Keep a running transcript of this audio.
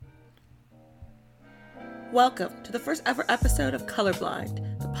Welcome to the first ever episode of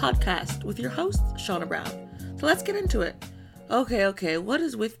Colorblind, the podcast with your host, Shauna Brown. So let's get into it. Okay, what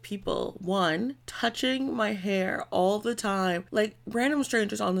is with people? One, touching my hair all the time. Like, random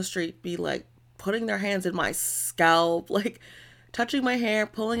strangers on the street be like putting their hands in my scalp, like touching my hair,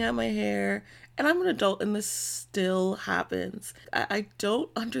 pulling at my hair. And I'm an adult and this still happens. I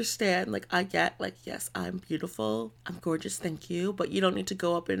don't understand. Like, I get, like, yes, I'm beautiful. I'm gorgeous, thank you. But you don't need to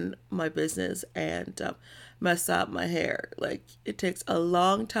go up in my business and mess up my hair. Like, it takes a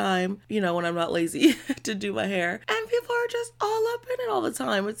long time, when I'm not lazy to do my hair. And people are just all up in it all the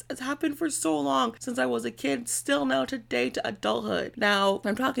time. It's happened for so long since I was a kid, still now today to adulthood. Now,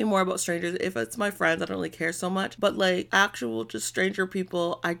 I'm talking more about strangers. If it's my friends, I don't really care so much. But like actual just stranger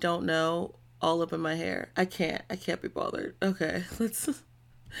people I don't know all up in my hair. I can't be bothered. Okay, I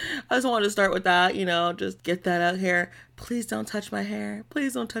just wanted to start with that, just get that out here. Please don't touch my hair.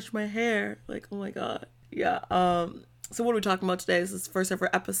 Please don't touch my hair. Like, oh my God. Yeah. So what are we talking about today? This is the first ever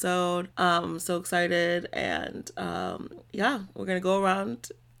episode. I'm so excited. And we're going to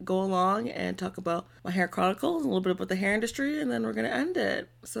go along and talk about my hair chronicles, a little bit about the hair industry, and then we're going to end it.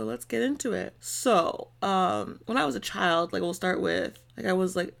 So let's get into it. So, when I was a child, we'll start with, I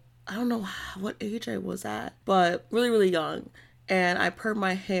was I don't know what age I was at, but really, really young. And I permed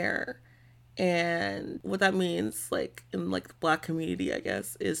my hair. And what that means, in the Black community, I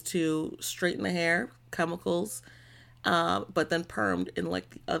guess, is to straighten the hair, chemicals, but then permed in the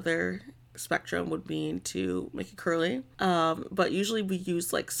other spectrum would mean to make it curly. But usually we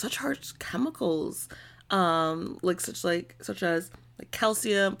use such harsh chemicals, such as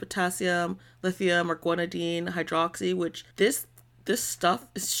calcium, potassium, lithium, or guanidine, hydroxy, which this stuff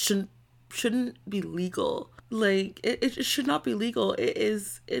shouldn't be legal. It should not be legal. It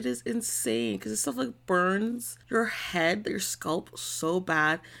is insane because this stuff burns your head, your scalp so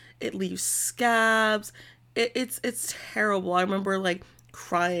bad. It leaves scabs. It's terrible. I remember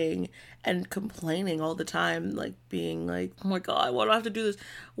crying and complaining all the time, being oh my God, why do I have to do this?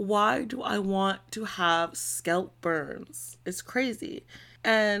 Why do I want to have scalp burns? It's crazy.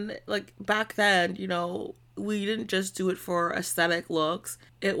 And back then, we didn't just do it for aesthetic looks.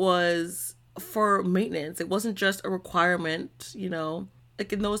 It was for maintenance. It wasn't just a requirement, in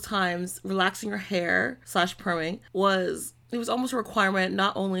those times, relaxing your hair / perming was almost a requirement,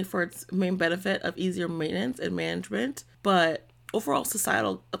 not only for its main benefit of easier maintenance and management, but overall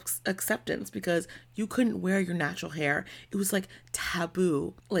societal acceptance, because you couldn't wear your natural hair. It was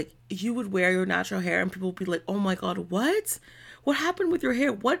taboo. You would wear your natural hair and people would be like, oh my God, what happened with your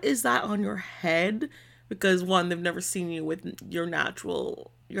hair? What is that on your head? Because one, they've never seen you with your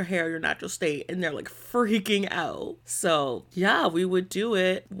hair, your natural state, and they're freaking out. So yeah, we would do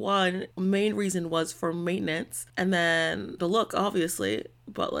it. One main reason was for maintenance, and then the look, obviously.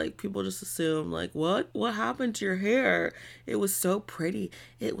 But people just assume what happened to your hair? It was so pretty.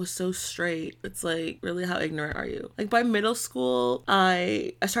 It was so straight. It's really, how ignorant are you? By middle school,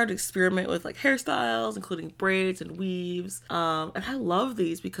 I started to experiment with hairstyles, including braids and weaves. And I love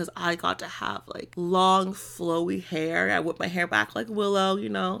these because I got to have long flowy hair. I whip my hair back like Willow,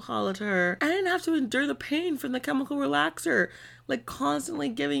 holla to her. I didn't have to endure the pain from the chemical relaxer, constantly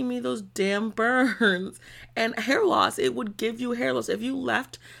giving me those damn burns. And hair loss, it would give you hair loss. If you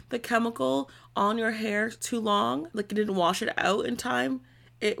left the chemical on your hair too long, it didn't wash it out in time,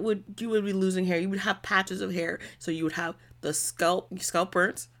 you would be losing hair. You would have patches of hair. So you would have the scalp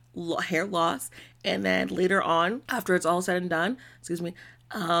burns, hair loss, and then later on, after it's all said and done,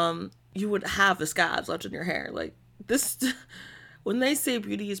 you would have the scabs left in your hair. This... When they say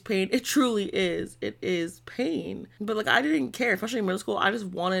beauty is pain, it truly is. It is pain. But I didn't care, especially in middle school. I just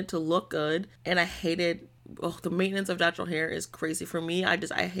wanted to look good, and I hated. The maintenance of natural hair is crazy for me. I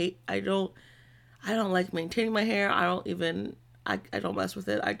don't like maintaining my hair. I don't mess with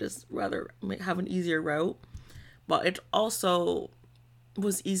it. I just rather have an easier route. But it also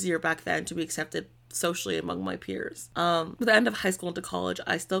was easier back then to be accepted socially among my peers. At the end of high school into college,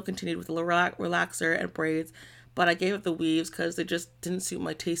 I still continued with the relaxer and braids. But I gave up the weaves because they just didn't suit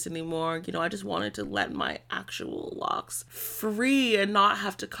my taste anymore. I just wanted to let my actual locks free and not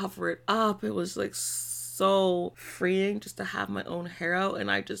have to cover it up. It was so freeing just to have my own hair out. And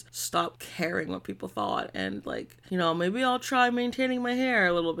I just stopped caring what people thought. And maybe I'll try maintaining my hair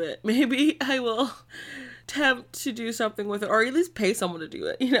a little bit. Maybe I will attempt to do something with it, or at least pay someone to do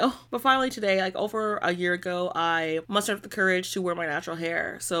it, But finally today, over a year ago, I mustered up the courage to wear my natural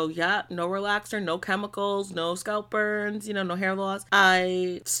hair. So yeah, no relaxer, no chemicals, no scalp burns, no hair loss.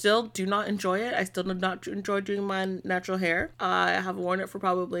 I still do not enjoy it. I still do not enjoy doing my natural hair. I have worn it for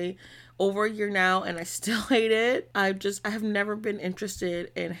probably over a year now, and I still hate it. I have never been interested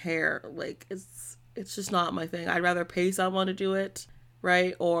in hair. It's just not my thing. I'd rather pay someone to do it,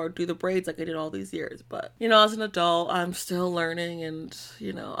 right? Or do the braids like I did all these years. But, as an adult, I'm still learning, and,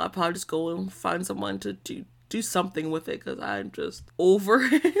 I'll probably just go and find someone to do something with it, because I'm just over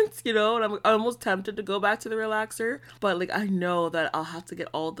it, and I'm almost tempted to go back to the relaxer. But, like, I know that I'll have to get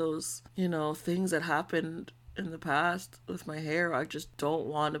all those, things that happened in the past with my hair. I just don't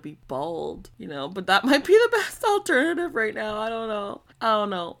want to be bald, but that might be the best alternative right now. I don't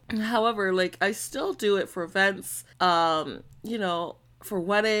know. However, like, I still do it for events, for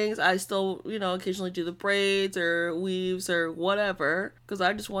weddings. I still, occasionally do the braids or weaves or whatever, because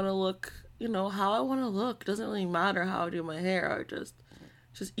I just want to look, how I want to look. It doesn't really matter how I do my hair. It's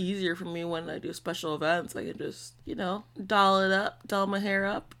just easier for me when I do special events. I can just, doll it up, doll my hair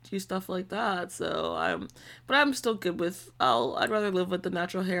up, do stuff like that. So I'm still good with, I'd rather live with the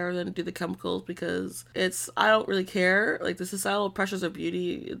natural hair than do the chemicals, because I don't really care. Like, the societal pressures of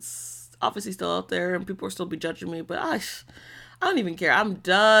beauty, it's obviously still out there, and people will still be judging me, but I don't even care. I'm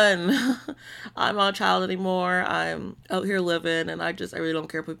done. I'm not a child anymore. I'm out here living, and I really don't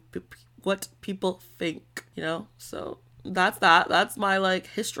care what people think, So that's that. That's my, like,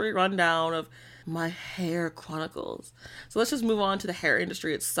 history rundown of my hair chronicles. So let's just move on to the hair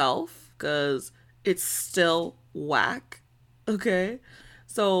industry itself, because it's still whack. Okay?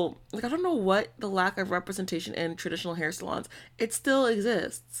 So, like, I don't know what the lack of representation in traditional hair salons. It still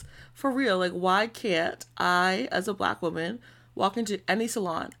exists. For real. Like, why can't I, as a Black woman, walk into any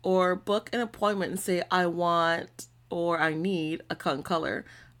salon or book an appointment and say, I want, or I need a cut and color,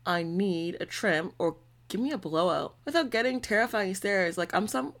 I need a trim, or give me a blowout, without getting terrifying stares like I'm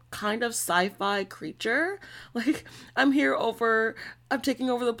some kind of sci-fi creature? Like, I'm taking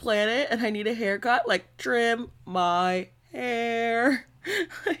over the planet and I need a haircut? Like, trim my hair.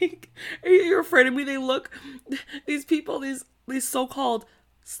 Like, are you afraid of me? These people, these so-called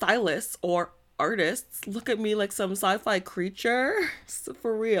stylists or artists look at me like some sci-fi creature. So,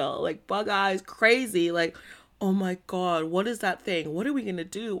 for real, like, bug eyes, crazy, like, oh my God, what is that thing? What are we gonna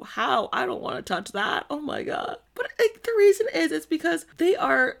do? How? I don't want to touch that. Oh my God. But, like, the reason is, it's because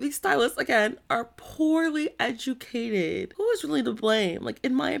these stylists, again, are poorly educated. Who is really to blame? Like,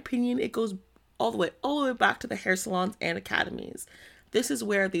 in my opinion, it goes all the way back to the hair salons and academies. This is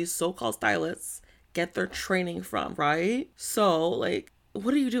where these so-called stylists get their training from, right? So, like,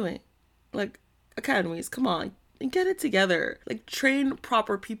 what are you doing? Like, academies, come on. And get it together. Like, train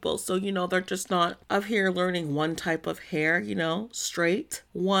proper people, so they're just not up here learning one type of hair, straight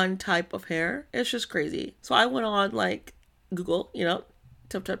one type of hair. It's just crazy. So I went on, like, Google,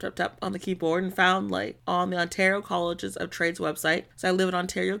 tap on the keyboard, and found, like, on the Ontario Colleges of Trades website. So I live in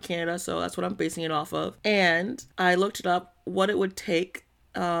Ontario, Canada, so that's what I'm basing it off of. And I looked it up, what it would take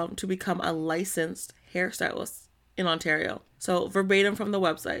to become a licensed hairstylist in Ontario. So verbatim from the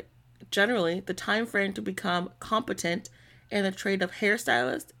website. Generally, the time frame to become competent in the trade of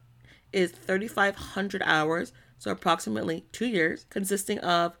hairstylist is 3,500 hours, so approximately 2 years, consisting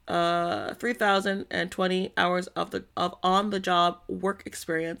of 3,020 hours of on-the-job work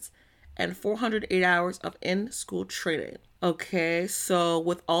experience and 408 hours of in-school training. Okay, so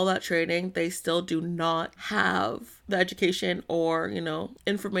with all that training, they still do not have the education or,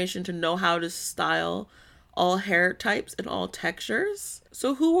 information to know how to style all hair types and all textures.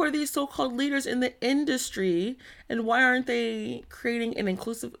 So who are these so-called leaders in the industry, and why aren't they creating an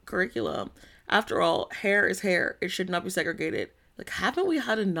inclusive curriculum? After all, hair is hair. It should not be segregated. Like, haven't we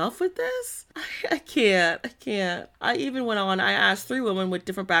had enough with this? I can't. I even went on, I asked 3 women with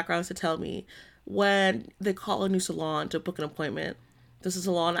different backgrounds to tell me when they call a new salon to book an appointment. Does the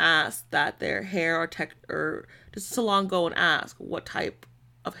salon ask that their hair or does the salon go and ask what type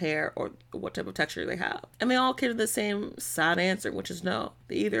of hair or what type of texture they have? And they all came to the same sad answer, which is no.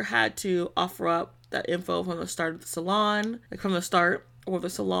 They either had to offer up that info from the start of the salon, or the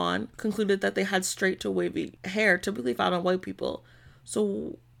salon concluded that they had straight to wavy hair typically found on white people.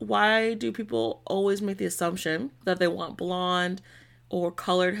 So why do people always make the assumption that they want blonde or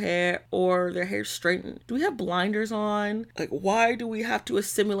colored hair or their hair straightened? Do we have blinders on? Like, why do we have to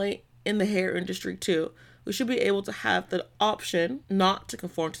assimilate in the hair industry too? We should be able to have the option not to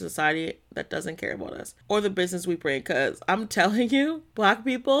conform to society that doesn't care about us or the business we bring. Because I'm telling you, Black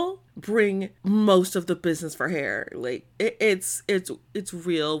people bring most of the business for hair. Like, it's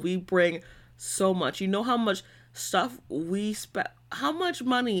real. We bring so much. You know how much stuff how much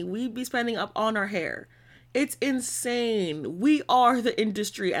money we be spending up on our hair. It's insane. We are the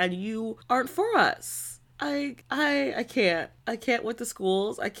industry, and you aren't for us. I can't. I can't with the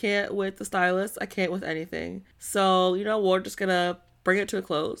schools. I can't with the stylists. I can't with anything. So, we're just gonna bring it to a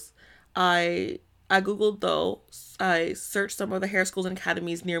close. I I Googled though, I searched some of the hair schools and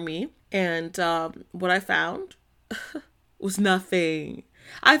academies near me, and what I found was nothing.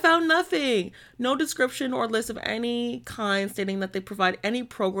 I found nothing. No description or list of any kind stating that they provide any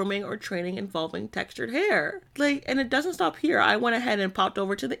programming or training involving textured hair. Like, and it doesn't stop here. I went ahead and popped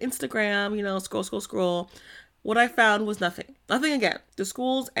over to the Instagram, scroll. What I found was nothing. Nothing again. The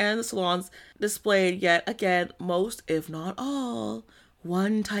schools and the salons displayed yet again most, if not all,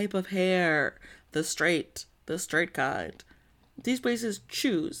 one type of hair. The straight kind. These places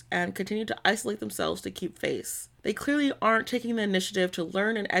choose and continue to isolate themselves to keep face. They clearly aren't taking the initiative to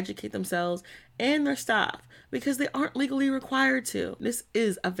learn and educate themselves and their staff because they aren't legally required to. This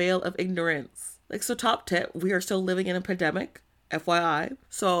is a veil of ignorance. So top tip, we are still living in a pandemic, FYI.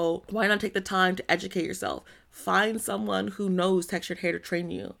 So why not take the time to educate yourself? Find someone who knows textured hair to train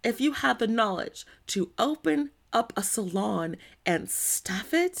you. If you have the knowledge to open up a salon and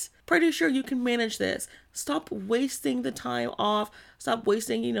staff it, pretty sure you can manage this. Stop wasting the time off. Stop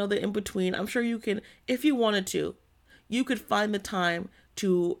wasting, the in-between. I'm sure you can, if you wanted to, you could find the time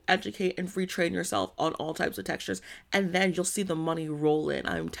to educate and retrain yourself on all types of textures, and then you'll see the money roll in.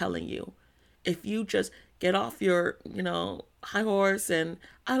 I'm telling you. If you just get off your, high horse and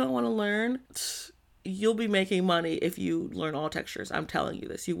I don't want to learn, you'll be making money if you learn all textures. I'm telling you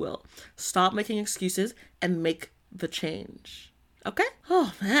this, you will. Stop making excuses and make the change. Okay?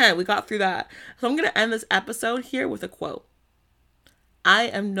 Oh man, we got through that. So I'm going to end this episode here with a quote. I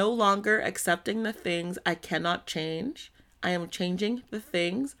am no longer accepting the things I cannot change. I am changing the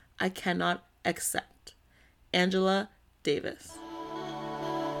things I cannot accept. Angela Davis.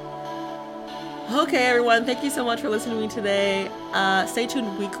 Okay, everyone. Thank you so much for listening to me today. Stay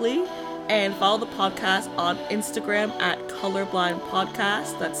tuned weekly and follow the podcast on Instagram at Colorblind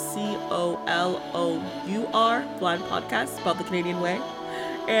Podcast. That's COLOUR Blind Podcast, spelled the Canadian way.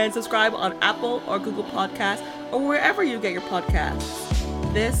 And subscribe on Apple or Google Podcasts or wherever you get your podcasts.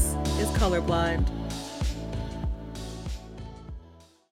 This is Colorblind.